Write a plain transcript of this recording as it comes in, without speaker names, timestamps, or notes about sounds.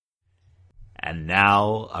And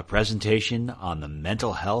now, a presentation on the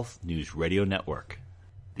Mental Health News Radio Network.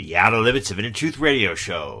 The Outer Limits of Inner Truth Radio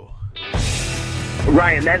Show.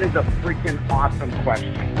 Ryan, that is a freaking awesome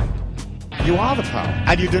question. You are the power,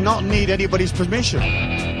 and you do not need anybody's permission.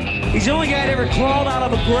 He's the only guy that ever crawled out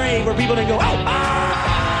of a grave where people didn't go, oh,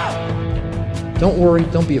 ah! Don't worry,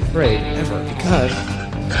 don't be afraid, ever, because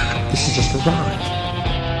this is just a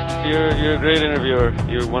ride. You're a great interviewer.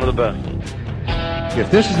 You're one of the best. If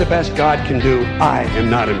this is the best God can do, I am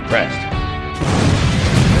not impressed.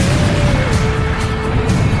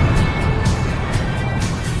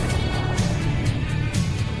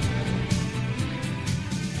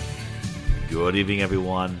 Good evening,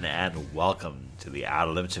 everyone, and welcome to the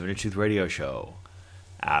Outer Limits of Inner Truth Radio Show.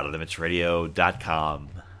 OuterLimitsRadio.com.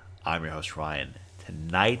 I'm your host, Ryan.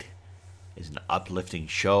 Tonight is an uplifting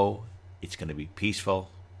show. It's going to be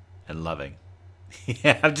peaceful and loving.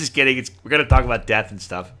 Yeah, I'm just kidding. We're going to talk about death and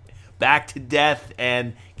stuff. Back to death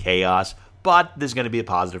and chaos. But there's going to be a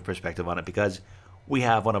positive perspective on it because we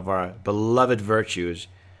have one of our beloved virtues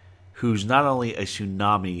who's not only a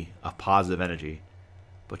tsunami of positive energy,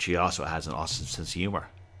 but she also has an awesome sense of humor.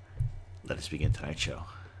 Let us begin tonight's show.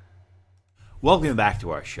 Welcome back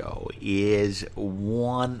to our show is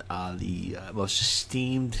one of the most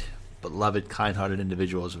esteemed, beloved, kind-hearted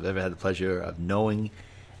individuals I've ever had the pleasure of knowing.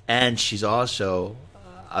 And she's also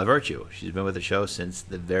a virtue. She's been with the show since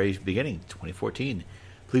the very beginning, 2014.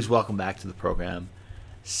 Please welcome back to the program,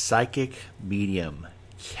 psychic medium,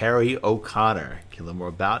 Kerrie O'Connor. You can learn more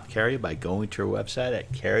about Kerrie by going to her website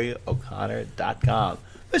at kerrieoconnor.com.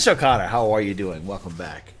 Miss O'Connor, how are you doing? Welcome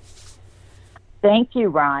back. Thank you,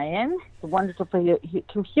 Ryan. It's wonderful to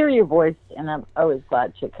hear your voice, and I'm always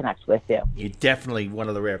glad to connect with you. You're definitely one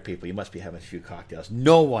of the rare people. You must be having a few cocktails.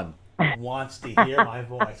 No one wants to hear my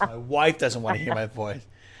voice. My wife doesn't want to hear my voice.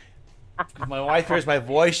 If my wife hears my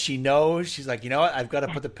voice, she knows. She's like, you know what? I've got to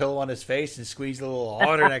put the pillow on his face and squeeze a little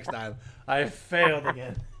harder next time. I failed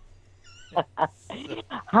again.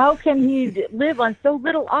 How can he live on so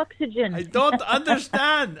little oxygen? I don't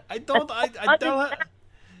understand. I don't.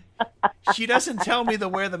 She doesn't tell me to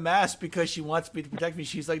wear the mask because she wants me to protect me.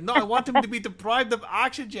 She's like, no, I want him to be deprived of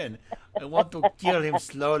oxygen. I want to kill him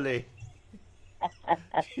slowly.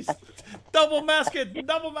 Double mask it.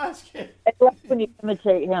 I love when you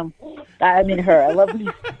imitate him. I mean her. I love when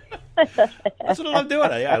you... That's what I love doing.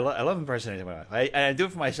 I love impersonating my wife. I do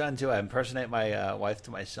it for my son, too. I impersonate my wife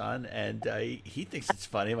to my son, and he thinks it's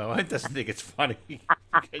funny. My wife doesn't think it's funny.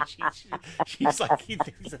 She's like, he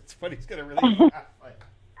thinks it's funny. He's going to really laugh.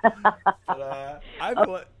 But,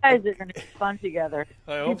 you guys are going to be fun together.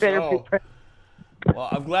 I hope so. Well,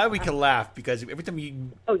 I'm glad we can laugh because every time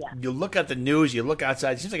you look at the news, you look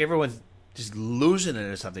outside, it seems like everyone's just losing it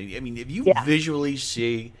or something. I mean, if you visually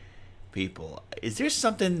see people, is there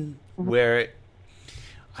something where,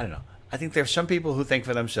 I don't know, I think there are some people who think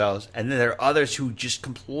for themselves, and then there are others who just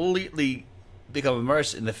completely become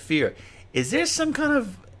immersed in the fear. Is there some kind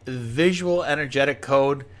of visual energetic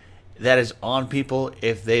code that is on people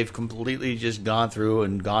if they've completely just gone through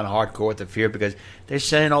and gone hardcore with the fear, because they're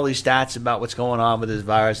saying all these stats about what's going on with this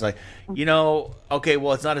virus, like, you know, okay,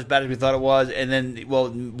 well, it's not as bad as we thought it was, and then, well,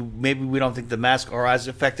 maybe we don't think the masks are as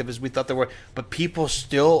effective as we thought they were, but people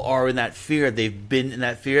still are in that fear. They've been in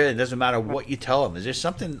that fear, and it doesn't matter what you tell them. Is there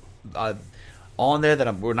something on there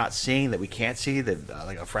that we're not seeing, that we can't see, that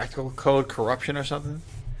like a fractal code corruption or something?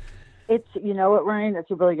 It's, you know what, Ryan, that's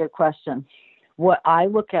a really good question. What I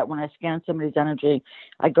look at when I scan somebody's energy,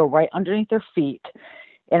 I go right underneath their feet,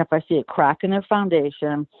 and if I see a crack in their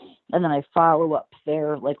foundation, and then I follow up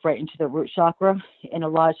there, like right into the root chakra, and a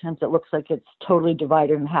lot of times it looks like it's totally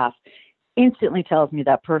divided in half, instantly tells me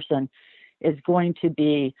that person is going to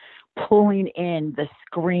be pulling in the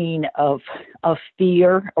screen of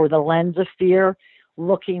fear, or the lens of fear,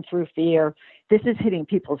 looking through fear. This is hitting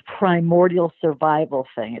people's primordial survival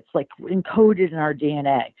thing. It's like encoded in our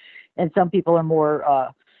DNA. And some people are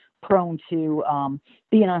more prone to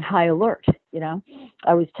being on high alert, you know.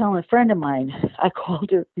 I was telling a friend of mine, I called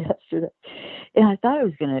her yesterday, and I thought I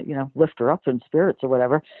was going to, you know, lift her up in spirits or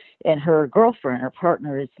whatever. And her girlfriend, her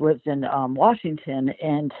partner, lives in Washington,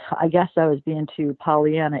 and I guess I was being too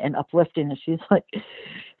Pollyanna and uplifting, and she's like, do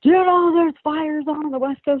you know there's fires on the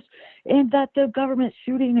West Coast, and that the government's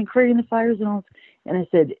shooting and creating the fires and all? And I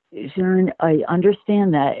said, Sharon, I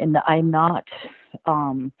understand that, and I'm not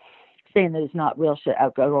saying that it's not real shit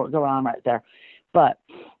going on right there, but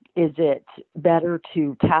is it better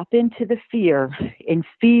to tap into the fear and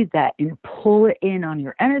feed that and pull it in on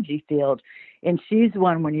your energy field? And she's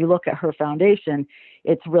one, when you look at her foundation,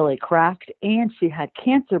 it's really cracked, and she had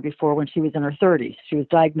cancer before when she was in her 30s. She was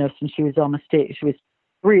diagnosed, and she was almost she was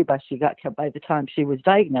 3, but she got killed by the time she was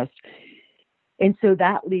diagnosed. And so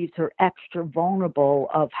that leaves her extra vulnerable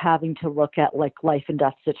of having to look at like life and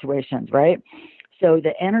death situations, right? So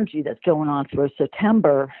the energy that's going on through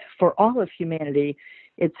September for all of humanity,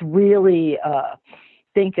 it's really,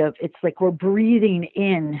 it's like we're breathing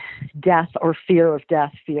in death or fear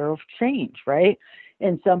of change, right?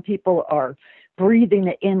 And some people are breathing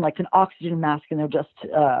it in like an oxygen mask, and they're just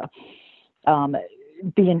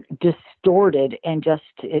being distorted, and just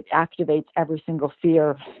it activates every single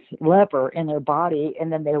fear lever in their body,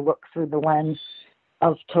 and then they look through the lens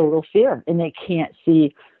of total fear, and they can't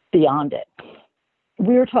see beyond it.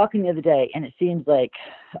 We were talking the other day, and it seems like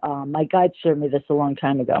my guide showed me this a long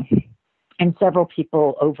time ago, and several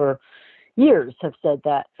people over years have said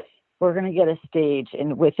that we're going to get a stage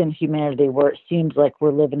within humanity where it seems like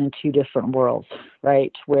we're living in two different worlds,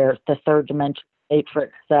 right? Where the third dimension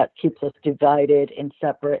matrix that keeps us divided and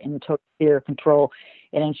separate in total fear, control,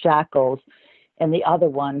 and in shackles, and the other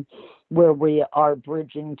one where we are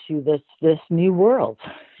bridging to this new world.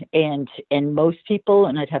 And most people,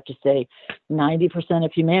 and I'd have to say 90%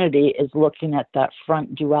 of humanity, is looking at that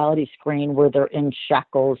front duality screen where they're in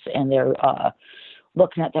shackles and they're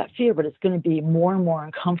looking at that fear, but it's going to be more and more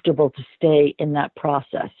uncomfortable to stay in that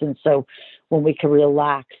process. And so when we can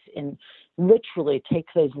relax and literally take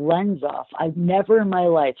those lens off, I've never in my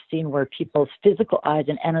life seen where people's physical eyes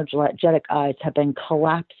and energetic eyes have been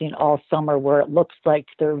collapsing all summer, where it looks like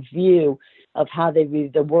their view of how they view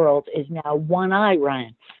the world is now one eye,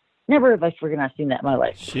 Ryan. Never have I seen that in my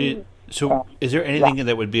life. So is there anything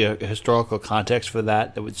that would be a historical context for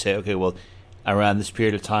that would say, okay, well, around this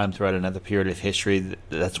period of time, throughout another period of history,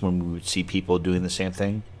 that's when we would see people doing the same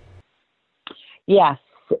thing? Yes.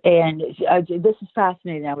 And this is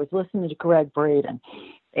fascinating. I was listening to Greg Braden,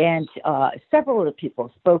 and several of the people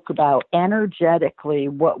spoke about energetically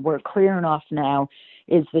what we're clearing off now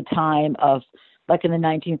is the time of, like in the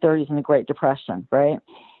 1930s and the Great Depression, right?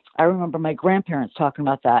 I remember my grandparents talking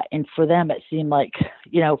about that, and for them it seemed like,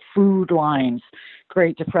 food lines,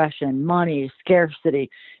 Great Depression, money, scarcity,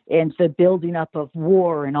 and the building up of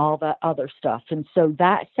war and all that other stuff. And so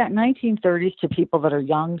that 1930s to people that are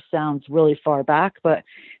young sounds really far back, but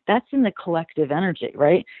that's in the collective energy,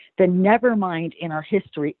 right? Then never mind in our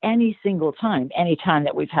history, any time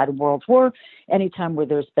that we've had a world war, any time where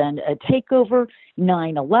there's been a takeover,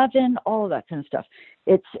 9/11, all of that kind of stuff.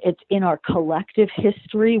 It's in our collective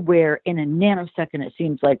history where in a nanosecond it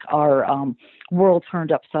seems like our world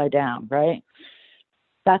turned upside down, right?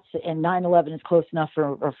 And 9/11 is close enough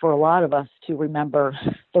for a lot of us to remember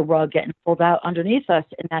the rug getting pulled out underneath us,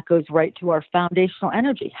 and that goes right to our foundational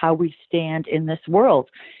energy, how we stand in this world.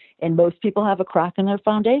 And most people have a crack in their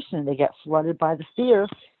foundation, and they get flooded by the fear,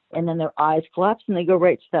 and then their eyes collapse, and they go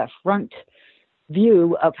right to that front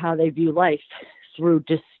view of how they view life through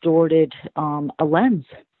distorted a lens,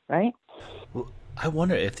 right? Well, I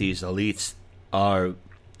wonder if these elites I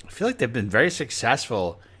feel like they've been very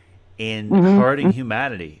successful in hurting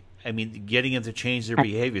humanity. I mean, getting them to change their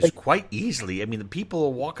behaviors quite easily. I mean, the people are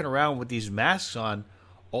walking around with these masks on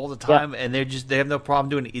all the time, and they have no problem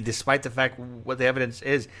doing it, despite the fact what the evidence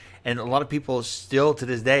is. And a lot of people still to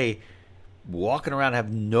this day walking around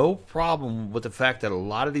have no problem with the fact that a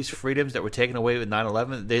lot of these freedoms that were taken away with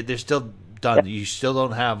 9/11, they're still done. You still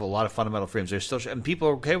don't have a lot of fundamental freedoms. They're still, and people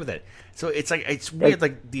are okay with it. So it's weird.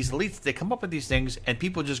 Like these elites, they come up with these things, and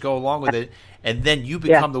people just go along with it, and then you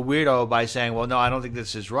become the weirdo by saying, "Well, no, I don't think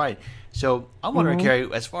this is right." So I'm wondering,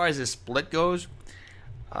 Kerrie, as far as this split goes,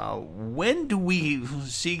 when do we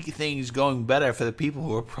see things going better for the people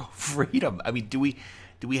who are pro freedom? I mean, do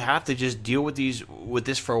we have to just deal with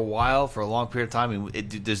this for a while, for a long period of time? I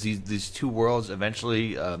mean, does these two worlds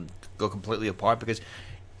eventually go completely apart? Because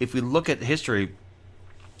if we look at history,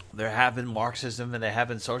 there have been Marxism and there have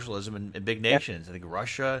been socialism in big nations. I think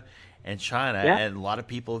Russia and China, and a lot of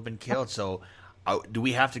people have been killed. So do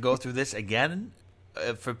we have to go through this again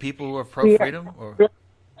for people who are pro-freedom? Or?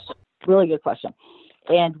 Really good question.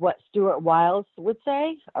 And what Stuart Wiles would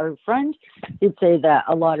say, our friend, he'd say that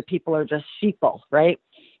a lot of people are just sheeple, right?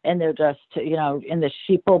 And they're just, in the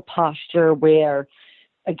sheeple posture where,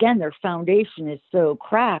 again, their foundation is so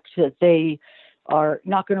cracked that they are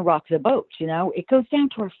not going to rock the boat. It goes down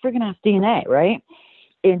to our friggin' ass DNA, right?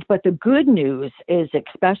 But the good news is,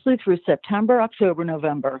 especially through September, October,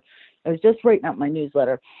 November, I was just writing up my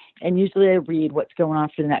newsletter, and usually I read what's going on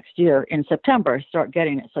for the next year. In September, I start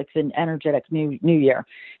getting it's like an energetic new year,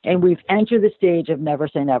 and we've entered the stage of never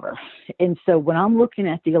say never. And so when I'm looking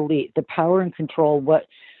at the elite, the power and control, what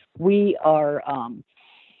we are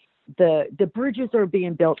the bridges are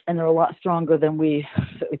being built, and they're a lot stronger than we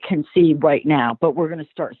can see right now. But we're going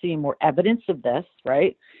to start seeing more evidence of this,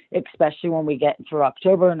 right? Especially when we get through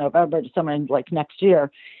October, November, December, like next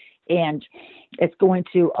year. And it's going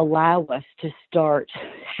to allow us to start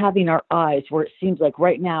having our eyes where it seems like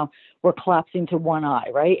right now we're collapsing to one eye,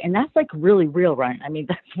 right? And that's like really real, Ryan. I mean,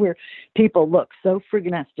 that's where people look so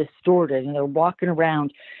friggin' that's distorted, and they're walking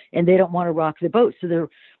around and they don't want to rock the boat. So they're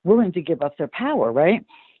willing to give up their power, right?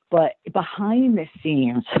 But behind the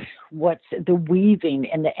scenes, what's the weaving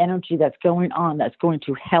and the energy that's going on that's going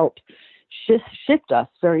to help shift us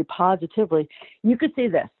very positively. You could say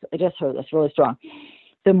this. I just heard this really strong.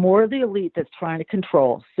 The more the elite that's trying to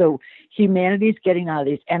control, so humanity's getting out of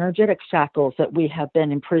these energetic shackles that we have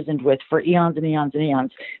been imprisoned with for eons and eons and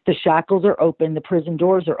eons. The shackles are open, the prison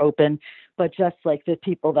doors are open, but just like the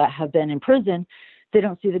people that have been in prison, they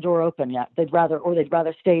don't see the door open yet. They'd rather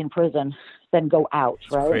stay in prison than go out,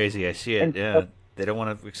 right? It's crazy. I see it. And yeah. So, they don't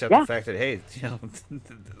want to accept the fact that, hey, you know,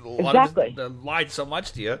 a lot of they lied so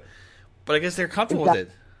much to you, but I guess they're comfortable with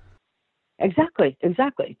it. Exactly.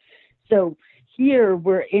 So here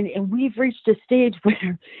we're in, and we've reached a stage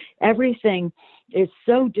where everything is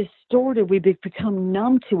so distorted, we've become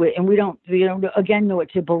numb to it, and we don't again know what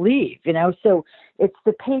to believe, you know. So it's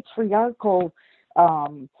the patriarchal,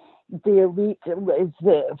 the elite is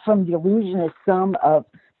from the illusionist some of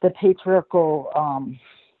the patriarchal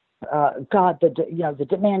God, the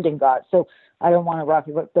demanding God. So I don't want to rock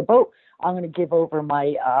the boat. I'm going to give over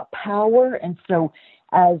my power, and so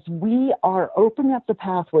as we are opening up the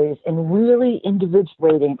pathways and really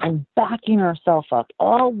individuating and backing ourselves up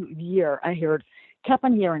all year, kept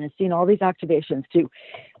on hearing and seeing all these activations to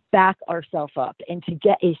back ourselves up and to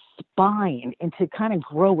get a spine and to kind of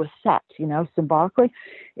grow a set, you know, symbolically.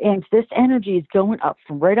 And this energy is going up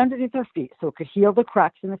from right underneath our feet so it could heal the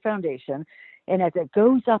cracks in the foundation. And as it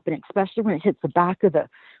goes up, and especially when it hits the back of the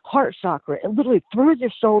heart chakra, it literally throws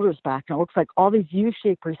your shoulders back, and it looks like all these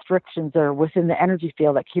U-shaped restrictions are within the energy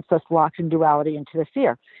field that keeps us locked in duality into the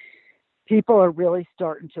fear. People are really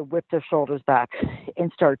starting to whip their shoulders back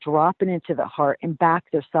and start dropping into the heart and back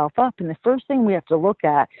themselves up. And the first thing we have to look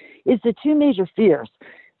at is the two major fears.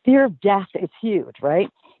 Fear of death is huge, right?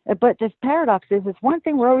 But the paradox is it's one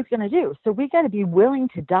thing we're always going to do. So we got to be willing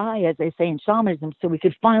to die, as they say in shamanism, so we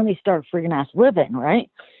could finally start friggin' ass living, right?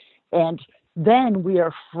 And then we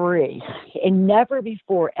are free. And never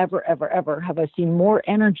before, ever, ever, ever have I seen more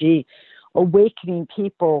energy awakening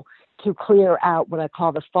people to clear out what I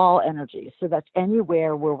call the fall energy. So that's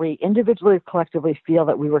anywhere where we individually, collectively feel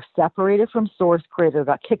that we were separated from Source Creator,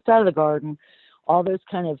 got kicked out of the garden, all those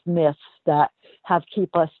kind of myths that have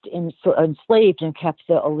keep us enslaved and kept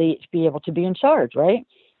the elite be able to be in charge, right?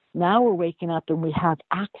 Now we're waking up and we have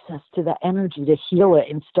access to the energy to heal it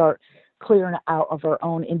and start clearing it out of our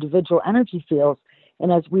own individual energy fields.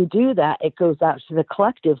 And as we do that, it goes out to the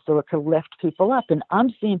collective so it can lift people up. And I'm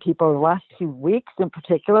seeing people the last 2 weeks in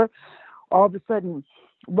particular, all of a sudden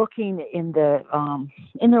looking in their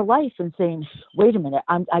life and saying, wait a minute,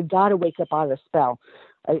 I got to wake up out of the spell.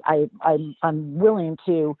 I'm willing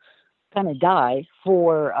to kind of die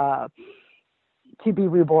to be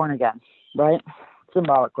reborn again, right?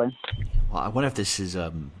 Symbolically. Well, I wonder if this is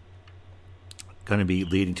going to be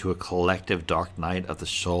leading to a collective dark night of the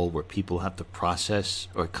soul where people have to process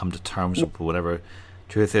or come to terms with whatever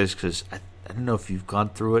truth is, because I don't know if you've gone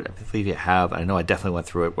through it. I believe you have. I know I definitely went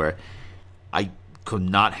through it where I could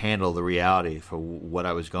not handle the reality for what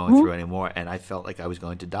I was going through anymore, and I felt like I was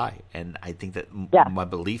going to die. And I think that my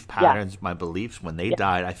belief patterns, my beliefs, when they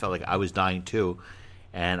died, I felt like I was dying too.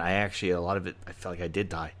 And I actually, a lot of it, I felt like I did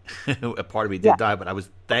die. A part of me did die, but I was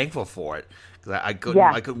thankful for it because I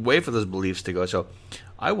couldn't wait for those beliefs to go. So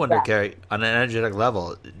I wonder, Kerrie, on an energetic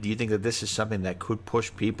level, do you think that this is something that could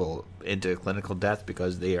push people into clinical death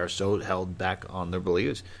because they are so held back on their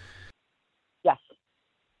beliefs? Yes.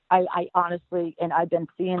 I honestly, and I've been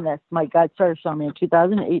seeing this, my God started showing me in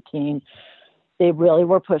 2018, they really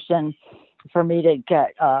were pushing for me to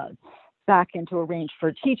get back into a range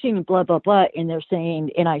for teaching and blah, blah, blah. And they're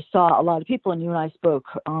saying, and I saw a lot of people, and you and I spoke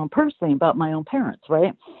personally about my own parents,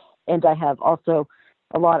 right? And I have also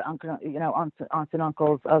a lot of aunts and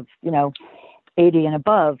uncles of, 80 and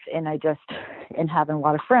above. And and having a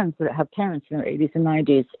lot of friends that have parents in their 80s and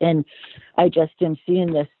 90s. And I just am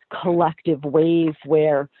seeing this collective wave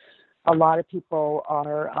where a lot of people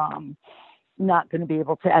are not going to be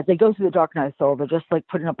able to, as they go through the dark night of soul, they're just like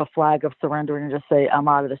putting up a flag of surrendering and just say, I'm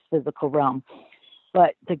out of this physical realm.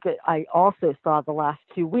 But I also saw the last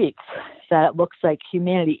 2 weeks that it looks like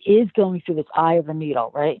humanity is going through this eye of the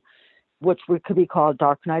needle, right? Which could be called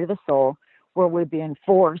dark night of the soul, where we're being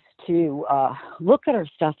forced to look at our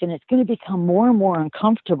stuff, and it's going to become more and more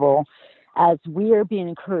uncomfortable as we are being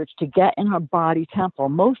encouraged to get in our body temple.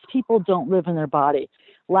 Most people don't live in their body.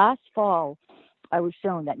 Last fall, I was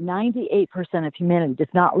shown that 98% of humanity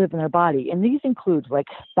does not live in their body. And these include like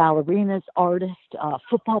ballerinas, artists,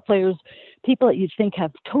 football players, people that you'd think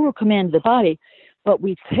have total command of the body, but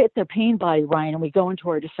we hit their pain body, Ryan, and we go into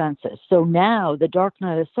our defenses. So now the dark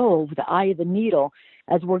night of the soul, the eye of the needle,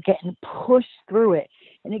 as we're getting pushed through it.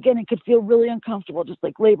 And again, it could feel really uncomfortable, just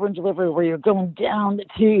like labor and delivery, where you're going down the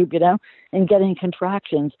tube, and getting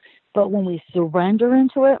contractions. But when we surrender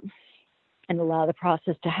into it and allow the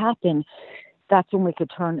process to happen, that's when we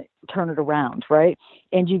could turn it around, right?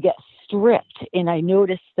 And you get stripped. And I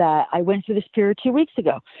noticed that I went through this period 2 weeks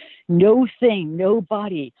ago. No thing,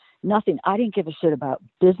 nobody, nothing. I didn't give a shit about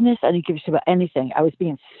business. I didn't give a shit about anything. I was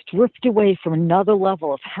being stripped away from another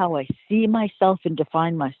level of how I see myself and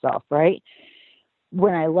define myself, right?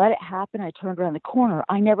 When I let it happen, I turned around the corner.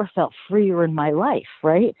 I never felt freer in my life,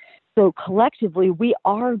 right? So collectively, we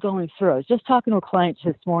are going through. I was just talking to a client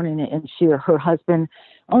this morning, and her husband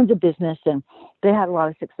owns a business, and they had a lot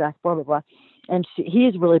of success, blah, blah, blah. And he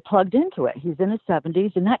is really plugged into it. He's in his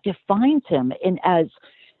 70s, and that defines him. And as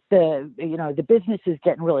the business is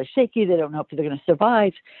getting really shaky, they don't know if they're going to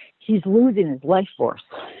survive, he's losing his life force.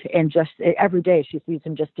 And just every day she sees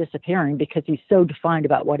him just disappearing because he's so defined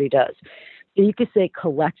about what he does. So you could say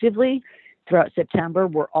collectively, throughout September,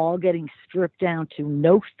 we're all getting stripped down to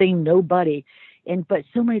no thing, nobody. But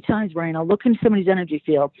so many times, Ryan, I'll look into somebody's energy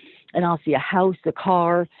field and I'll see a house, a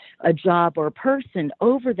car, a job, or a person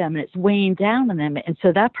over them, and it's weighing down on them. And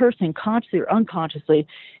so that person, consciously or unconsciously,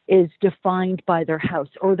 is defined by their house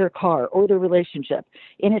or their car or their relationship,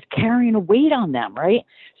 and it's carrying a weight on them, right?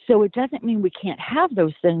 So it doesn't mean we can't have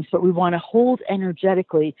those things, but we want to hold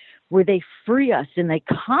energetically where they free us and they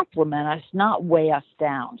complement us, not weigh us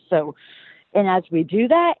down. So, and as we do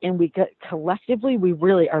that, and we get collectively, we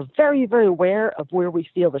really are very, very aware of where we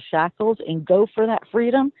feel the shackles and go for that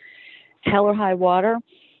freedom, hell or high water,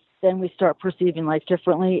 then we start perceiving life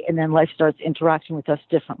differently, and then life starts interacting with us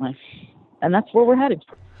differently. And that's where we're headed.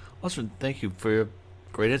 Awesome. Thank you for your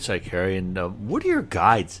great insight, Kerrie. And what do your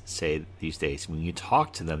guides say these days? When you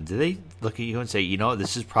talk to them, do they look at you and say,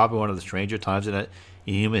 this is probably one of the stranger times in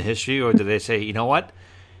human history? Or do they say, you know what?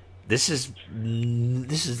 This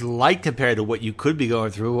is light compared to what you could be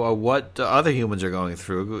going through or what other humans are going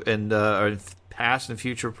through and are past and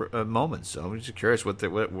future moments. So I'm just curious, what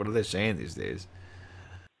are they saying these days?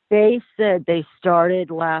 They said they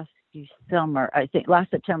started last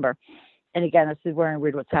September. And again, this is where I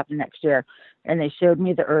read what's happening next year. And they showed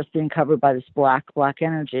me the earth being covered by this black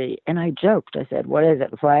energy. And I joked. I said, what is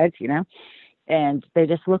it, the flag, And they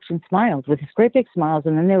just looked and smiled with these great big smiles.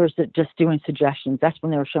 And then they were just doing suggestions. That's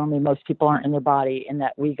when they were showing me most people aren't in their body and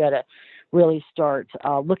that we got to really start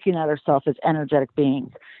looking at ourselves as energetic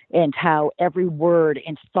beings and how every word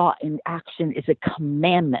and thought and action is a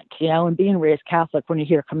commandment, and being raised Catholic, when you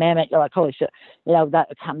hear commandment, you're like, holy shit, that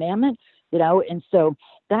a commandment, and so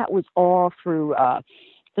that was all through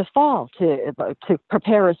the fall to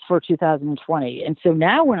prepare us for 2020. And so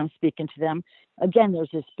now when I'm speaking to them, again, there's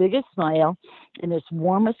this biggest smile and this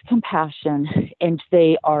warmest compassion, and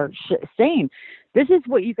they are saying, this is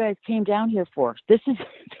what you guys came down here for. This is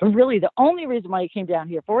really the only reason why you came down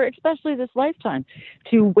here for, especially this lifetime,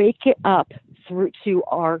 to wake it up through to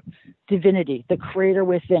our divinity, the creator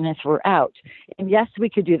within and throughout. And yes, we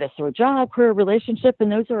could do this through a job, career, relationship,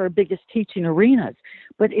 and those are our biggest teaching arenas.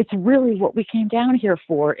 But it's really what we came down here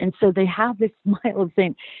for. And so they have this smile of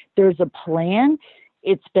saying, there's a plan.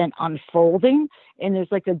 It's been unfolding, and there's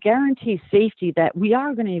like a guaranteed safety that we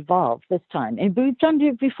are going to evolve this time. And we've done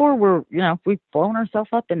it before where, we've blown ourselves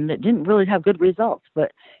up and it didn't really have good results,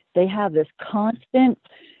 but they have this constant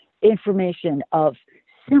information of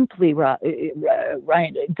simply, right,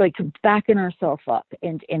 like backing ourselves up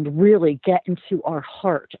and really get into our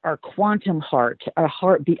heart, our quantum heart, our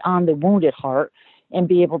heart beyond the wounded heart, and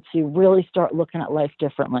be able to really start looking at life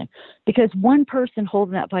differently. Because one person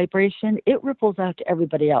holding that vibration, it ripples out to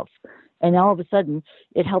everybody else. And all of a sudden,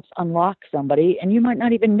 it helps unlock somebody, and you might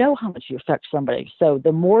not even know how much you affect somebody. So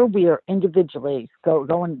the more we are individually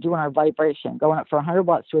doing our vibration, going up from 100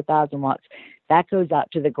 watts to 1,000 watts, that goes out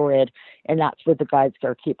to the grid, and that's what the guides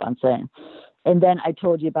keep on saying. And then I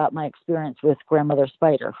told you about my experience with Grandmother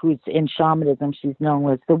Spider, who's in shamanism. She's known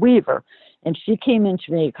as the Weaver. And she came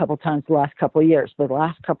into me a couple times the last couple of years. But the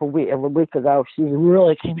last a week ago, she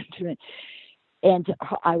really came into me. And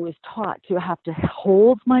I was taught to have to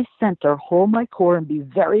hold my center, hold my core, and be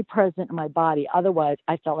very present in my body. Otherwise,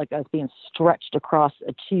 I felt like I was being stretched across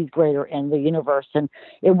a cheese grater in the universe, and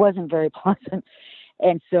it wasn't very pleasant.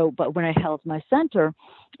 And so, but when I held my center,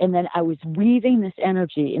 and then I was weaving this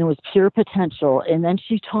energy, and it was pure potential. And then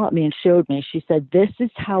she taught me and showed me, she said, this is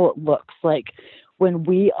how it looks like when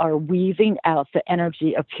we are weaving out the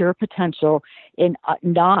energy of pure potential and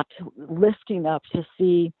not lifting up to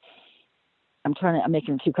see. I'm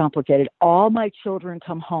making it too complicated. All my children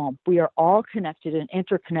come home. We are all connected and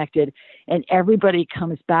interconnected, and everybody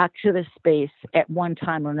comes back to this space at one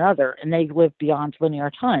time or another, and they live beyond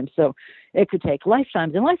linear time. So it could take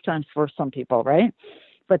lifetimes and lifetimes for some people, right?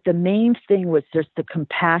 But the main thing was just the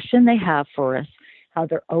compassion they have for us, how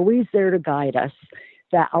they're always there to guide us,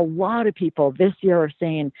 that a lot of people this year are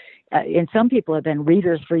saying, and some people have been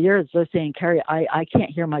readers for years, they're saying, Kerrie, I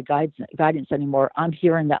can't hear my guidance anymore. I'm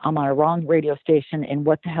hearing that I'm on a wrong radio station, and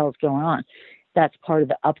what the hell is going on? That's part of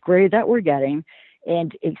the upgrade that we're getting.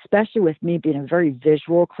 And especially with me being a very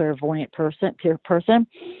visual, clairvoyant person,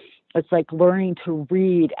 it's like learning to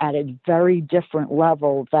read at a very different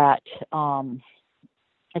level that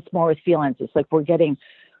it's more with feelings. It's like we're getting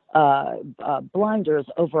blinders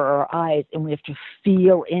over our eyes, and we have to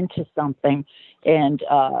feel into something, and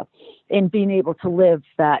being able to live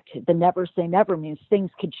that. The never say never means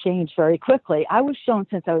things could change very quickly. I was shown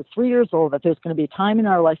since I was 3 years old that there's going to be a time in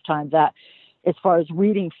our lifetime that, as far as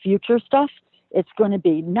reading future stuff, it's going to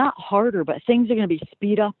be not harder, but things are going to be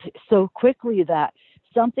speed up so quickly that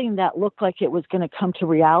something that looked like it was going to come to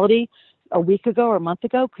reality a week ago or a month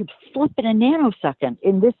ago could flip in a nanosecond.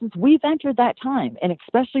 And we've entered that time. And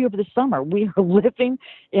especially over the summer, we are living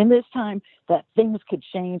in this time that things could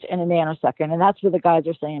change in a nanosecond. And that's what the guys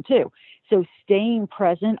are saying too. So staying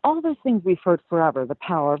present, all those things we've heard forever, the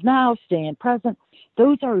power of now, staying present,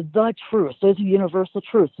 those are the truths. Those are universal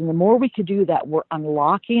truths. And the more we could do that, we're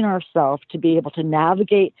unlocking ourselves to be able to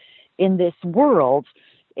navigate in this world.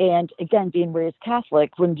 And again, being raised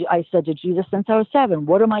Catholic, when I said to Jesus since I was 7,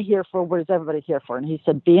 what am I here for? What is everybody here for? And he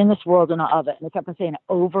said, be in this world and not of it. And I kept on saying it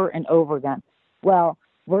over and over again. Well,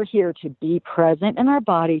 we're here to be present in our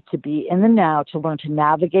body, to be in the now, to learn to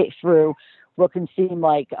navigate through what can seem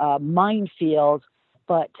like minefields,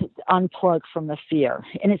 but to unplug from the fear.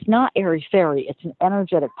 And it's not airy-fairy. It's an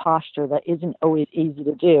energetic posture that isn't always easy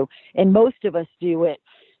to do. And most of us do it.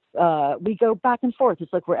 We go back and forth.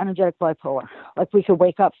 It's like we're energetic bipolar. Like we could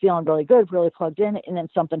wake up feeling really good, really plugged in, and then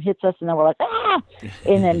something hits us, and then we're like, ah!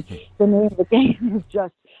 And then the name of the game is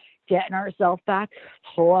just getting ourselves back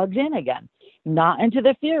plugged in again, not into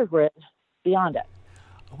the fear grid, beyond it.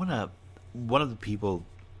 One of the people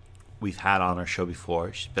we've had on our show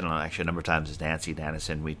before, she's been on actually a number of times, is Nancy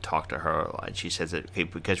Dennison. We talked to her a lot, and she says that, okay,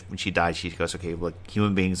 because when she died, she goes, okay, well,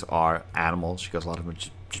 human beings are animals. She goes, a lot of them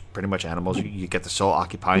just pretty much animals. You get the soul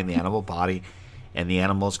occupying the animal body, and the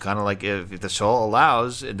animal's kind of like, if the soul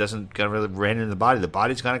allows, it doesn't kind of really rein in the body. The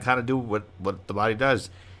body's going to kind of do what the body does.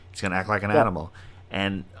 It's going to act like an animal.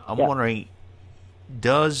 And I'm wondering,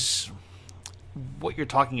 does what you're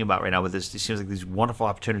talking about right now with this, it seems like this wonderful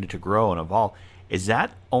opportunity to grow and evolve, is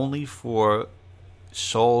that only for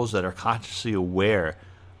souls that are consciously aware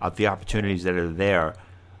of the opportunities that are there?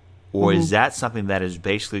 Or is that something that is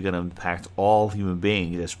basically going to impact all human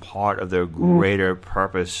beings as part of their greater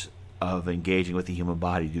purpose of engaging with the human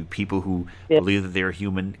body? Do people who believe that they're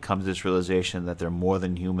human come to this realization that they're more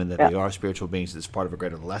than human, that they are spiritual beings, that's part of a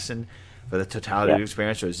greater lesson for the totality of the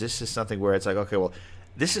experience? Or is this just something where it's like, okay, well,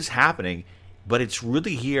 this is happening, but it's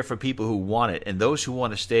really here for people who want it, and those who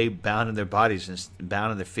want to stay bound in their bodies and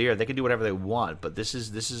bound in their fear, they can do whatever they want. But this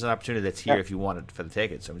is an opportunity that's here if you want it for the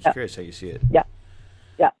take it. So I'm just curious how you see it. Yeah.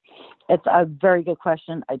 It's a very good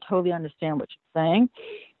question. I totally understand what you're saying.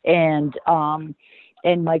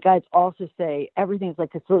 And my guides also say everything's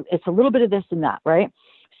like, it's a little bit of this and that, right?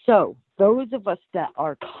 So those of us that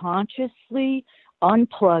are consciously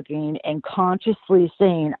unplugging and consciously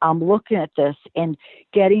saying, I'm looking at this and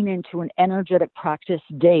getting into an energetic practice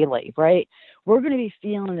daily, right? We're going to be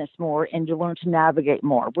feeling this more and to learn to navigate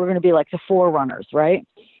more. We're going to be like the forerunners, right?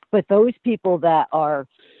 But those people that are,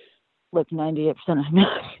 like 98% of them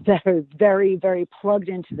that are very, very plugged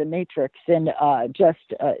into the matrix and just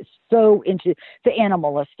so into the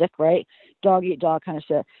animalistic, right? Dog eat dog kind of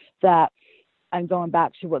shit, that I'm going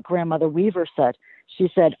back to what Grandmother Weaver said.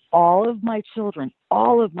 She said, all of my children,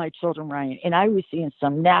 Ryan, and I was seeing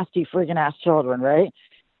some nasty friggin' ass children, right?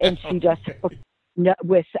 And she just,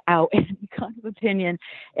 without any kind of opinion,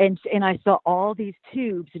 and I saw all these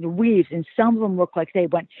tubes and weaves, and some of them looked like they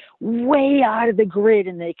went way out of the grid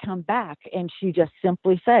and they come back. And she just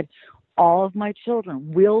simply said, all of my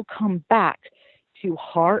children will come back to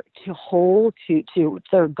heart, to whole, to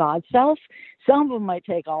their God self. Some of them might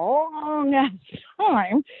take a long ass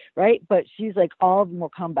time, right? But she's like, all of them will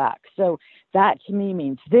come back. So that to me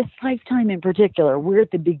means this lifetime in particular, we're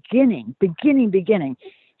at the beginning.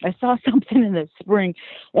 I saw something in the spring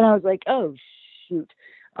and I was like, oh, shoot.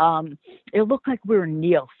 It looked like we were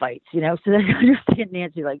neophytes, so then I understand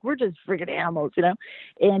Nancy, like we're just freaking animals,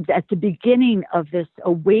 and at the beginning of this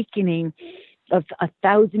awakening of a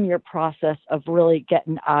 1,000-year process of really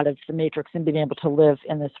getting out of the matrix and being able to live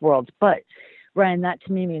in this world. But Ryan, that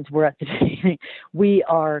to me means we're at the beginning.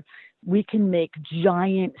 We can make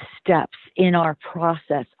giant steps in our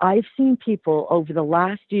process. I've seen people over the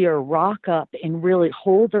last year rock up and really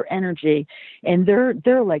hold their energy, and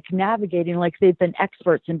they're like navigating like they've been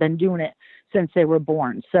experts and been doing it since they were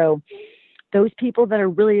born. So those people that are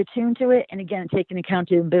really attuned to it, and again, taking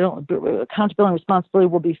accountability and responsibility,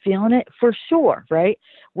 will be feeling it for sure, right?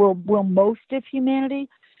 Will most of humanity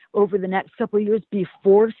over the next couple of years be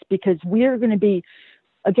forced, because we're going to be,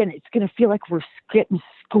 again, it's going to feel like we're getting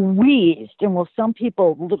squeezed. And will some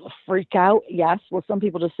people freak out? Yes. Will some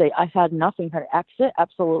people just say, I've had nothing, had to exit?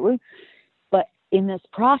 Absolutely. But in this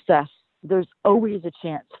process, there's always a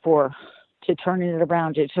chance to turning it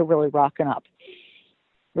around, to really rocking up.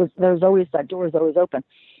 There's always, that door is always open.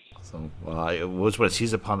 So, it was what it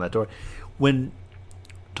sees upon that door. When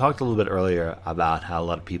talked a little bit earlier about how a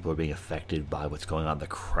lot of people are being affected by what's going on, the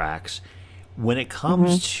cracks. When it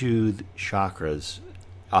comes to the chakras,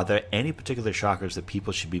 are there any particular chakras that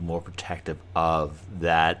people should be more protective of?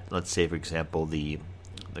 That, let's say, for example, the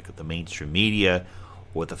mainstream media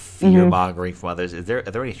or the fear mongering from others. Are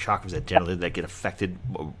there any chakras that generally that get affected,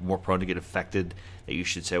 more prone to get affected? That you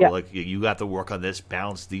should say, well, like you got to work on this,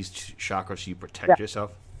 balance these chakras so you protect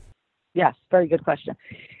yourself. Yes, very good question.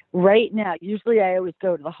 Right now, usually I always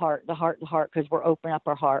go to the heart, because we're opening up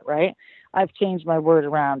our heart, right? I've changed my word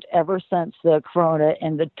around ever since the corona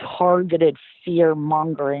and the targeted fear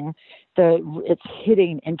mongering. It's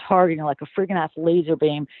hitting and targeting like a freaking ass laser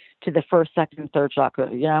beam to the first, second, and third chakra,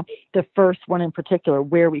 the first one in particular,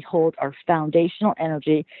 where we hold our foundational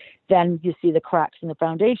energy. Then you see the cracks in the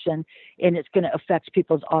foundation, and it's going to affect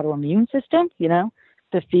people's autoimmune system.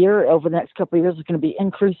 The fear over the next couple of years is going to be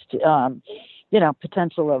increased,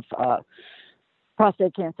 potential of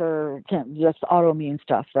prostate cancer, just autoimmune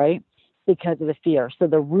stuff, right? Because of the fear. So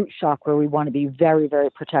the root chakra we want to be very, very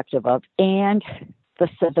protective of. And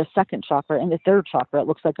the second chakra and the third chakra, it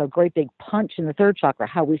looks like a great big punch in the third chakra,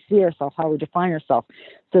 how we see ourselves, how we define ourselves.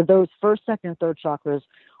 So those first, second, and third chakras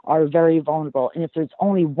are very vulnerable. And if there's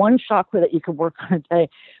only one chakra that you could work on a day,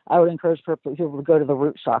 I would encourage people to go to the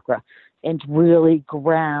root chakra and really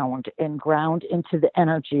ground into the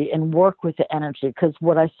energy and work with the energy. Because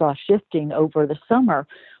what I saw shifting over the summer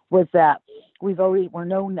was that we're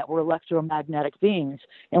known that we're electromagnetic beings,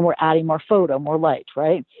 and we're adding more photo, more light,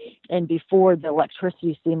 right? And before, the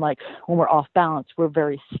electricity seemed like when we're off balance, we're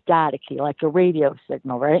very staticky, like a radio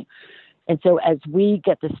signal, right? And so as we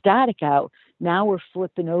get the static out, now we're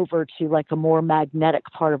flipping over to like a more magnetic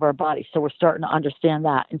part of our body. So we're starting to understand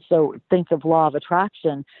that. And so think of law of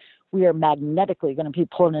attraction. We are magnetically going to be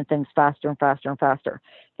pulling in things faster and faster and faster.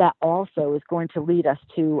 That also is going to lead us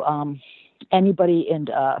to anybody in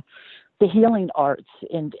the healing arts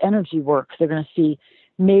and energy work. They're going to see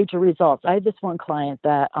major results. I had this one client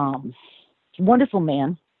that wonderful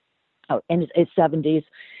man in his 70s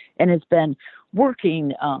and has been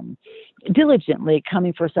working diligently,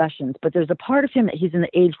 coming for sessions, but there's a part of him that he's in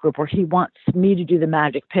the age group where he wants me to do the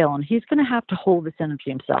magic pill, and he's going to have to hold this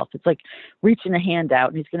energy himself. It's like reaching a hand out,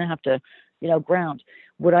 and he's going to have to, ground.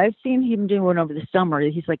 What I've seen him doing over the summer,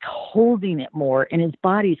 he's like holding it more, and his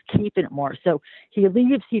body's keeping it more. So he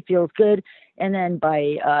leaves, he feels good, and then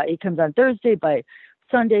by he comes on Thursday, by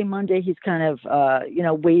Sunday, Monday, he's kind of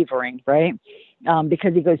wavering, right?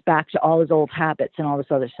 Because he goes back to all his old habits and all this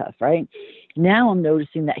other stuff, right? Now I'm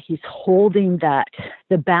noticing that he's holding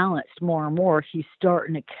the balance more and more. He's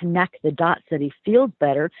starting to connect the dots, that he feels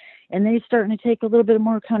better. And then he's starting to take a little bit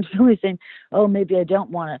more accountability, saying, oh, maybe I don't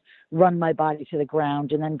want to run my body to the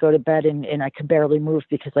ground and then go to bed and I can barely move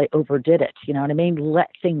because I overdid it. You know what I mean? Let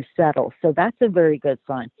things settle. So that's a very good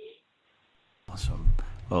sign. Awesome.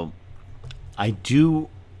 Well, I do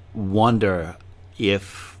wonder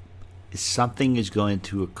if something is going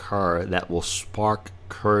to occur that will spark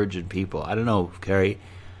courage in people. I don't know, Kerrie.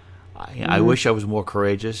 I wish I was more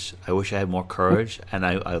courageous. I wish I had more courage, and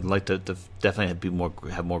I'd like to definitely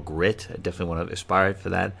have more grit. I definitely want to aspire for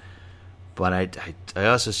that. But I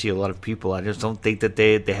also see a lot of people. I just don't think that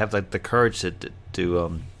they have like the courage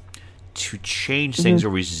to change things or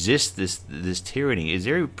resist this tyranny. Is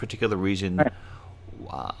there a particular reason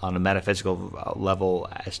on a metaphysical level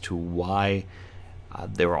as to why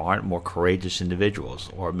there aren't more courageous individuals,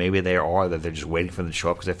 or maybe they are, that they're just waiting for them to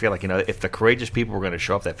show up. Because I feel like, if the courageous people were going to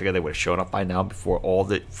show up, I figure they would have shown up by now before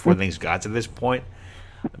things got to this point.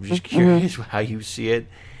 I'm just curious how you see it,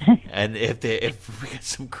 and if we get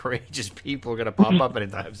some courageous people are going to pop up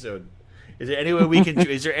anytime soon. Is there any way we can?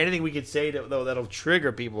 Is there anything we can say that'll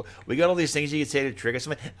trigger people? We got all these things you can say to trigger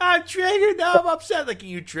somebody. I'm triggered. No, I'm upset. Like, can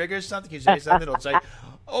you trigger something? Can you say something? It'll say,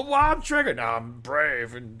 "Oh, well, I'm triggered. No, I'm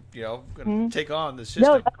brave, and going to take on the system."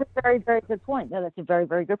 No, that's a very, very good point. No, that's a very,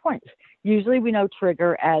 very good point. Usually, we know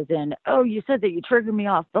trigger as in, "Oh, you said that you triggered me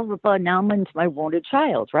off." Blah blah blah. Now I'm into my wounded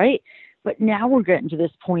child, right? But now we're getting to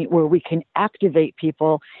this point where we can activate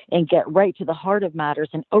people and get right to the heart of matters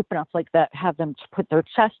and open up like that, have them put their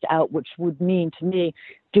chest out, which would mean to me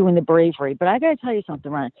doing the bravery. But I got to tell you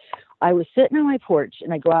something, Ryan. I was sitting on my porch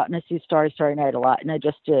and I go out and I see Starry Night a lot. And I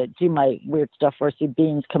just do my weird stuff where I see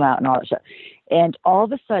beans come out and all that shit. And all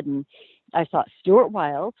of a sudden I saw Stuart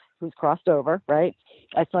Wilde, who's crossed over, right?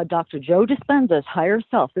 I saw Dr. Joe Dispenza's higher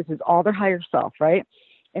self. This is all their higher self, right?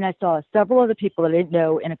 And I saw several other people that I didn't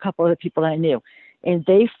know and a couple other people that I knew. And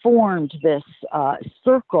they formed this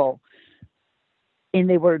circle, and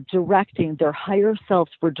they were directing, their higher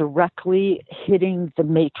selves were directly hitting the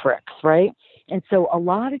matrix, right? And so a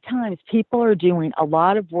lot of times people are doing a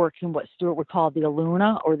lot of work in what Stuart would call the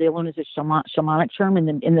Aluna, or the Aluna is a shamanic term in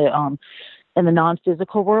the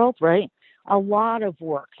non-physical world, right? A lot of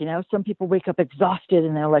work, some people wake up exhausted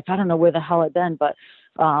and they're like, I don't know where the hell I've been, but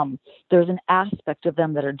there's an aspect of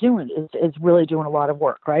them that are doing is really doing a lot of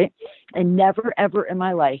work, right? And never ever in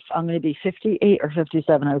my life, I'm going to be 58 or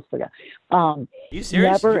 57, I always forget. You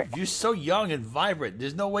serious? You're so young and vibrant.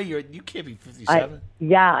 There's no way you can't be 57.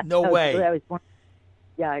 No way. I was born.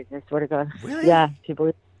 Yeah, I swear to God. Really? Yeah,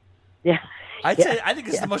 people. Yeah. I think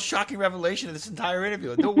this is the most shocking revelation of this entire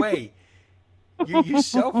interview. No way. You're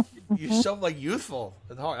so like youthful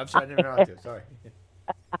at heart. I'm sorry, I didn't interrupt you. Sorry.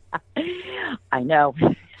 I know.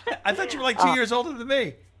 I thought you were like 2 years older than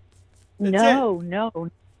me. No,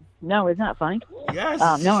 isn't that funny? Yes,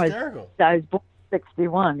 no, hysterical. I was born in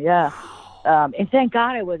 61, yeah. And thank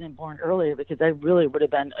God I wasn't born earlier, because I really would have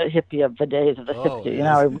been a hippie of the days of the 60s.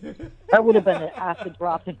 Yes. I would have been an acid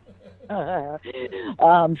dropping,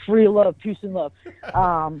 free love, peace and love.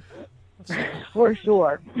 For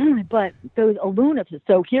sure. But those Aluna,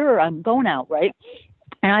 so here I'm going out, right?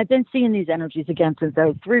 And I've been seeing these energies again since I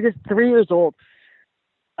was 3 years old.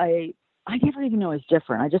 I never even knew it was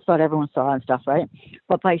different. I just thought everyone saw it and stuff, right?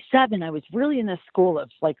 But by 7, I was really in this school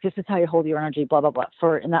of like, this is how you hold your energy, blah, blah, blah.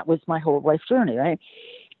 And that was my whole life journey, right?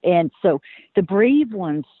 And so the brave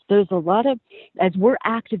ones, there's a lot of, as we're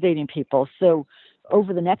activating people. So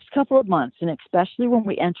over the next couple of months, and especially when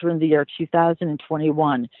we enter in the year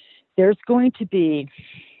 2021, there's going to be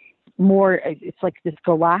more, it's like this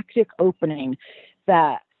galactic opening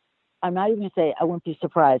that I'm not even going to say I wouldn't be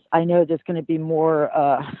surprised. I know there's going to be more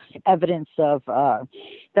evidence of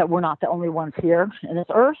that we're not the only ones here in this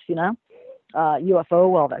earth, UFO,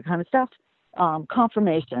 all that kind of stuff.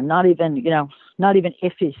 Confirmation, not even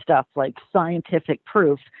iffy stuff, like scientific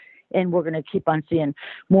proof. And we're going to keep on seeing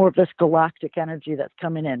more of this galactic energy that's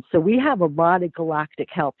coming in. So we have a lot of galactic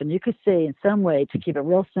help. And you could say in some way, to keep it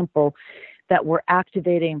real simple, that we're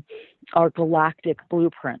activating our galactic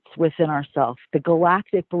blueprints within ourselves. The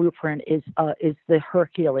galactic blueprint is the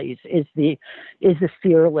Hercules, is the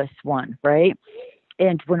fearless one, right?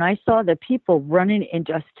 And when I saw the people running and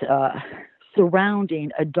just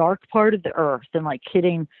surrounding a dark part of the earth and like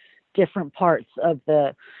hitting different parts of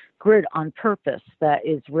the grid on purpose, that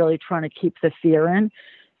is really trying to keep the fear in,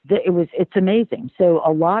 it's amazing. So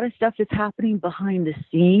a lot of stuff is happening behind the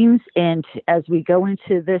scenes, and as we go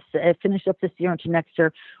into this, finish up this year into next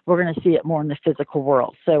year, we're going to see it more in the physical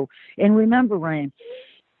world. So, and remember, Ryan,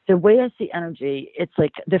 the way I see energy, it's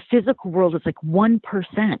like the physical world is like 1%,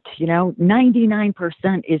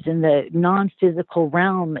 99% is in the non-physical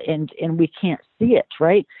realm, and we can't see it,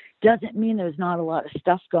 right? Doesn't mean there's not a lot of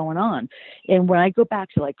stuff going on. And when I go back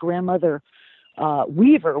to like grandmother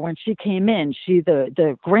Weaver, when she came in,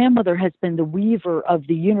 the grandmother has been the weaver of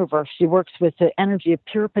the universe. She works with the energy of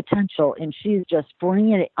pure potential, and she's just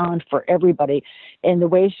bringing it on for everybody. And the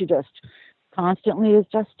way she just constantly is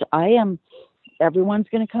just, everyone's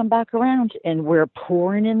going to come back around, and we're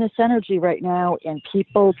pouring in this energy right now, and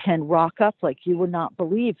people can rock up like you would not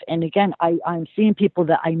believe. And again, I'm seeing people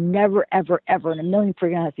that I never, ever, ever in a million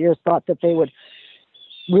freaking years thought that they would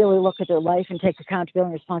really look at their life and take accountability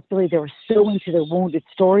and responsibility. They were so into their wounded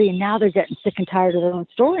story, and now they're getting sick and tired of their own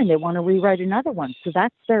story, and they want to rewrite another one. So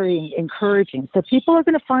that's very encouraging. So people are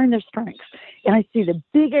going to find their strengths. And I see the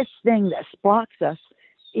biggest thing that blocks us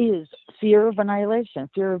is fear of annihilation,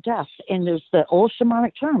 fear of death. And there's the old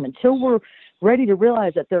shamanic term, until we're ready to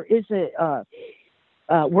realize that there is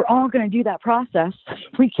we're all going to do that process.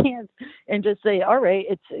 We can't and just say, all right,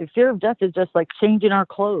 it's fear of death is just like changing our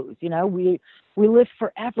clothes. We live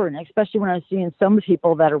forever. And especially when I'm seeing some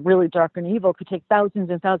people that are really dark and evil, could take thousands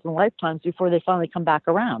and thousands of lifetimes before they finally come back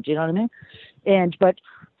around. You know what I mean? But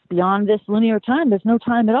beyond this linear time, there's no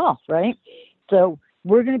time at all. Right. So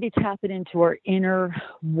we're going to be tapping into our inner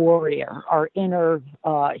warrior, our inner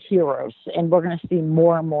heroes, and we're going to see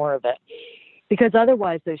more and more of it. Because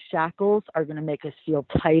otherwise, those shackles are going to make us feel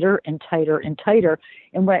tighter and tighter and tighter.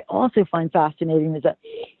 And what I also find fascinating is that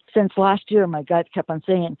since last year, my guides kept on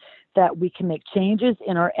saying that we can make changes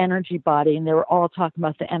in our energy body. And they were all talking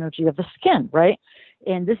about the energy of the skin, right?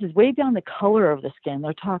 And this is way beyond the color of the skin.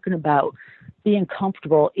 They're talking about being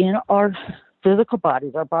comfortable in our physical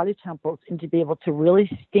bodies, our body temples, and to be able to really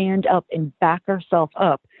stand up and back ourselves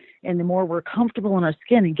up. And the more we're comfortable in our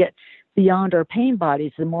skin and get beyond our pain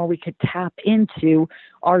bodies, the more we could tap into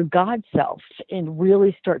our God self and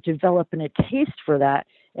really start developing a taste for that.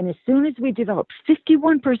 And as soon as we develop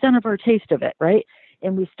 51% of our taste of it, right,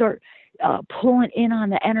 and we start pulling in on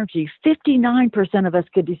the energy, 59% of us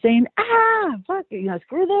could be saying, fuck,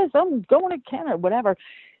 screw this, I'm going to Canada, whatever.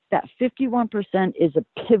 That 51% is a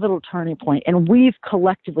pivotal turning point, and we've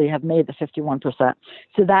collectively have made the 51%.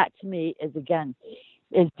 So that to me is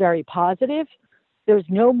very positive. There's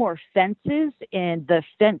no more fences, and the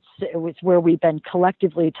fence was where we've been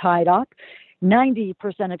collectively tied up. 90%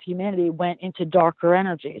 of humanity went into darker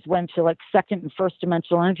energies, went to like second and first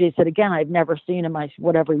dimensional energies that, again, I've never seen in my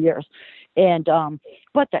whatever years. And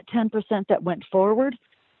but that 10% that went forward,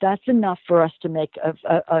 that's enough for us to make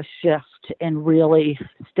a shift and really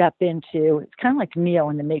step into, it's kind of like Neo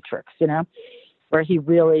in the Matrix, where he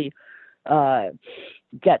really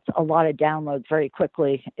gets a lot of downloads very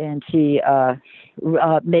quickly, and he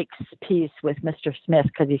makes peace with Mr. Smith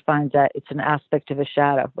because he finds that it's an aspect of a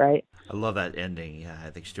shadow, right? I love that ending. Yeah, I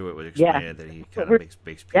think Stuart would explain it, that he kind of makes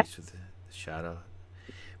peace with the shadow.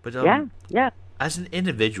 But as an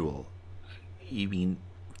individual,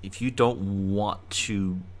 if you don't want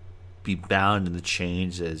to be bound in the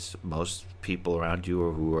chains as most people around you,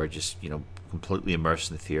 or who are just completely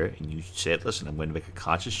immersed in the fear, and you say, listen, I'm going to make a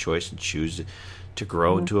conscious choice and choose to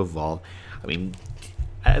grow and to evolve.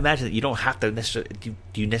 I imagine that you don't have to necessarily, do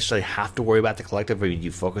you necessarily have to worry about the collective, or do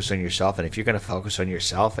you focus on yourself? And if you're going to focus on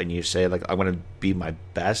yourself and you say, like, I want to be my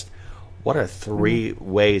best, what are three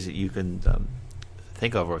ways that you can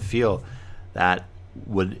think of or feel that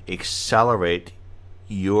would accelerate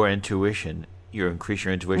your intuition, increase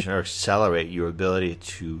your intuition, or accelerate your ability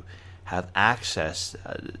to have access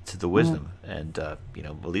to the wisdom and, at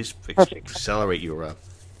least accelerate your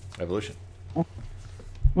evolution?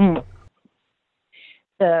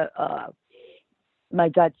 My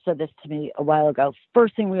gut said this to me a while ago.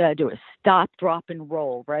 First thing we got to do is stop, drop, and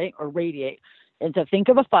roll, right? Or radiate. And so think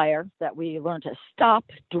of a fire that we learn to stop,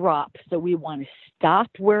 drop. So we want to stop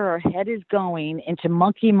where our head is going into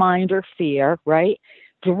monkey mind or fear, right?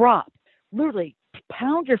 Drop. Literally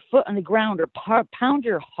pound your foot on the ground, or pound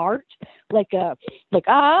your heart like you know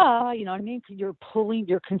what I mean?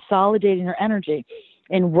 You're consolidating your energy.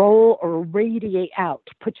 And roll or radiate out.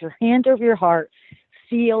 Put your hand over your heart.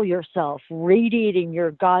 Feel yourself radiating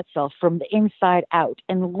your God self from the inside out,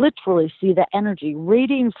 and literally see the energy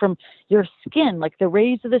radiating from your skin like the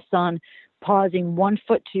rays of the sun, pausing 1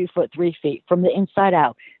 foot, 2 foot, 3 feet from the inside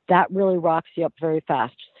out. That really rocks you up very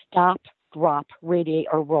fast. Stop, drop, radiate,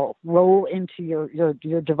 or roll. Roll into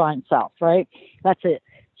your divine self, right? That's a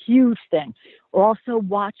huge thing. Also,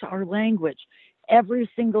 watch our language. Every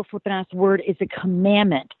single flippin' ass word is a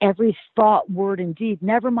commandment. Every thought, word, and deed.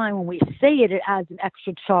 Never mind when we say it, it adds an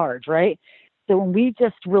extra charge, right? So when we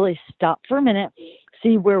just really stop for a minute,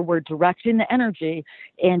 see where we're directing the energy,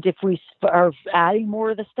 and if we are adding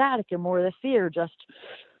more of the static and more of the fear, just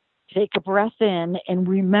take a breath in and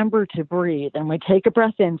remember to breathe. And when we take a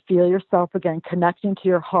breath in, feel yourself again, connecting to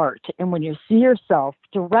your heart. And when you see yourself,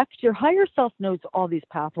 your higher self knows all these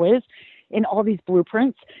pathways and all these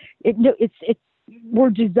blueprints. We're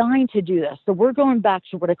designed to do this. So we're going back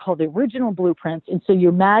to what I call the original blueprints. And so you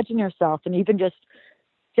imagine yourself, and even just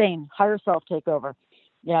saying, higher self, take over.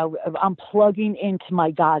 I'm plugging into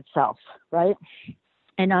my God self, right?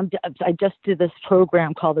 And I just did this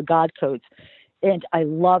program called the God Codes, and I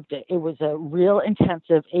loved it. It was a real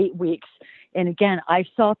intensive 8 weeks. And again, I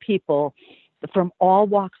saw people from all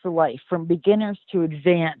walks of life, from beginners to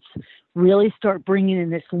advanced, really start bringing in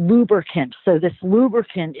this lubricant. So this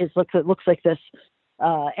lubricant looks like this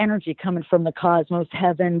energy coming from the cosmos,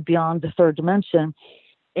 heaven, beyond the third dimension.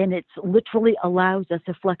 And it literally allows us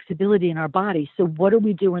a flexibility in our body. So what are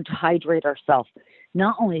we doing to hydrate ourselves?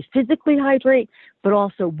 Not only physically hydrate, but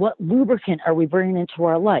also what lubricant are we bringing into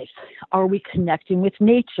our life? Are we connecting with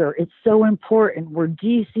nature? It's so important. We're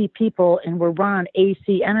DC people and we're on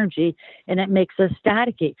AC energy, and it makes us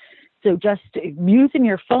staticky. So just using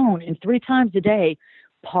your phone and 3 times a day,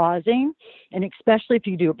 pausing, and especially if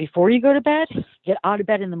you do it before you go to bed, get out of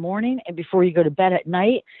bed in the morning and before you go to bed at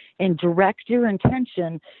night, and direct your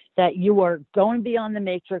intention that you are going beyond the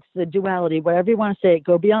matrix, the duality, whatever you want to say,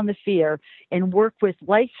 go beyond the fear, and work with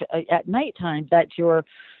life at nighttime, that you're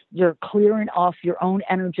clearing off your own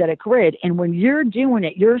energetic grid. And when you're doing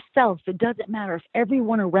it yourself, it doesn't matter if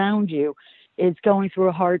everyone around you is going through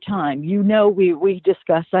a hard time. You know, we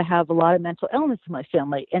discussed, I have a lot of mental illness in my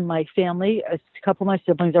family, and my family, a couple of my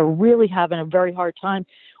siblings are really having a very hard time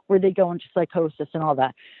where they go into psychosis and all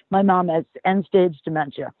that. My mom has end-stage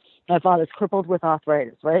dementia. My father's crippled with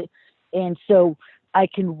arthritis, right? And so I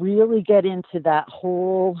can really get into that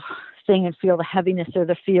whole thing and feel the heaviness or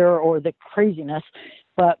the fear or the craziness.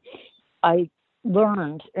 But I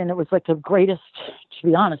learned, and it was like the greatest, to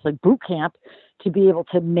be honest, like boot camp, to be able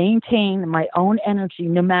to maintain my own energy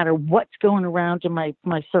no matter what's going around in my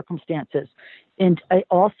circumstances. And I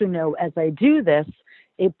also know as I do this,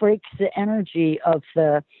 it breaks the energy of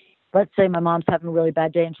the, let's say my mom's having a really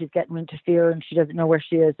bad day and she's getting into fear and she doesn't know where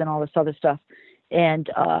she is and all this other stuff. And,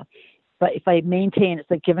 but if I maintain, it's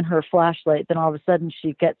like giving her a flashlight, then all of a sudden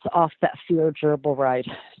she gets off that fear gerbil ride.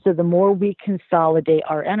 So the more we consolidate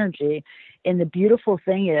our energy, and the beautiful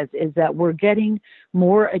thing is that we're getting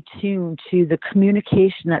more attuned to the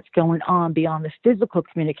communication that's going on beyond the physical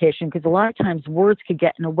communication, because a lot of times words could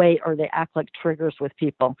get in the way or they act like triggers with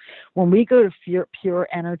people. When we go to pure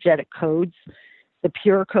energetic codes, the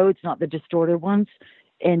pure codes, not the distorted ones,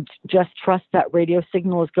 and just trust that radio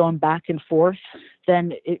signal is going back and forth,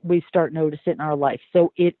 then we start noticing it in our life.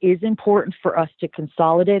 So it is important for us to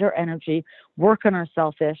consolidate our energy, work on our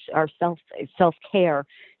self-care.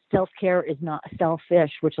 Self-care is not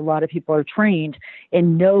selfish, which a lot of people are trained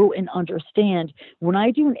and know and understand. When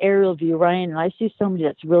I do an aerial view, Ryan, and I see somebody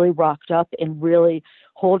that's really rocked up and really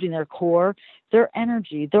holding their core, their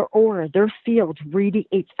energy, their aura, their field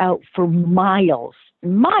radiates out for miles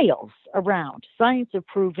around. Science have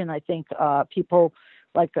proven, I think, people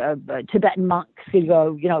like Tibetan monks could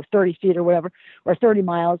go, 30 feet or whatever, or 30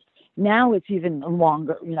 miles. Now it's even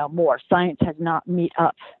longer, more. Science has not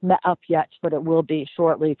met up yet, but it will be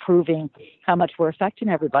shortly, proving how much we're affecting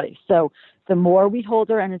everybody. So the more we hold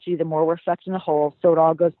our energy, the more we're affecting the whole. So it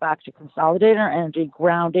all goes back to consolidating our energy,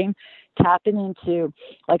 grounding, tapping into,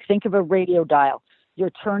 like, think of a radio dial.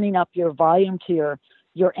 You're turning up your volume to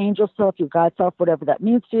your angel self, your God self, whatever that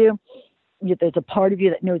means to you. There's a part of you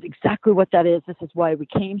that knows exactly what that is. This is why we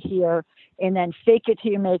came here. And then fake it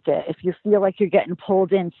till you make it. If you feel like you're getting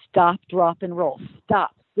pulled in, stop, drop, and roll.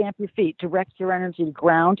 Stop. Stamp your feet. Direct your energy.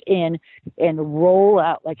 Ground in and roll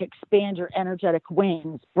out. Like, expand your energetic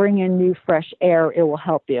wings. Bring in new, fresh air. It will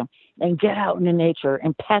help you. And get out into nature.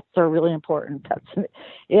 And pets are really important. Pets,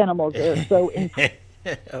 animals are so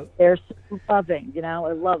they're so loving. I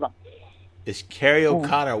love them. It's Kerrie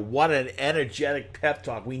O'Connor. What an energetic pep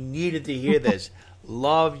talk. We needed to hear this.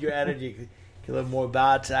 Love your energy. You can learn more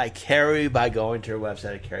about tonight, Kerrie, by going to her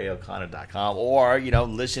website at kerrieoconnor.com, or,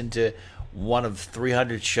 listen to one of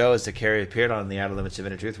 300 shows that Kerrie appeared on The Outer Limits of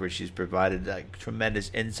Inner Truth, where she's provided tremendous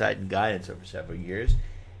insight and guidance over several years.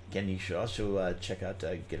 Again, you should also check out,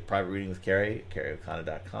 get a private reading with Kerrie,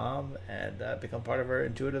 kerrieoconnor.com, and become part of her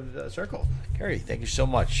intuitive circle. Kerrie, thank you so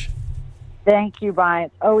much. Thank you, Brian.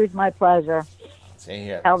 It's always my pleasure. Same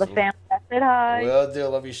here. Tell the family I said hi. Will do.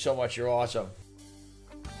 Love you so much. You're awesome.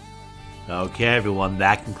 Okay, everyone.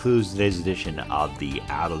 That concludes today's edition of the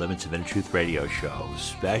Outer Limits of Inner Truth radio show.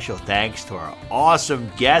 Special thanks to our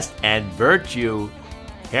awesome guest and virtue,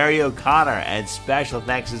 Kerrie O'Connor. And special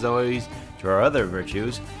thanks, as always, to our other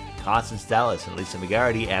virtues, Constance Dallas and Lisa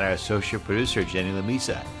McGarity, and our associate producer, Jenny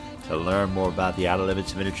Lamisa. To learn more about the Outer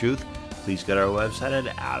Limits of Inner Truth, please go to our website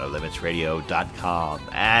at outerlimitsradio.com.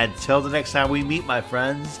 And till the next time we meet, my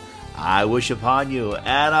friends, I wish upon you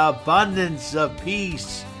an abundance of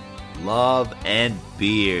peace, love, and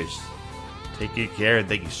beers. Take good care, and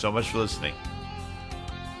thank you so much for listening.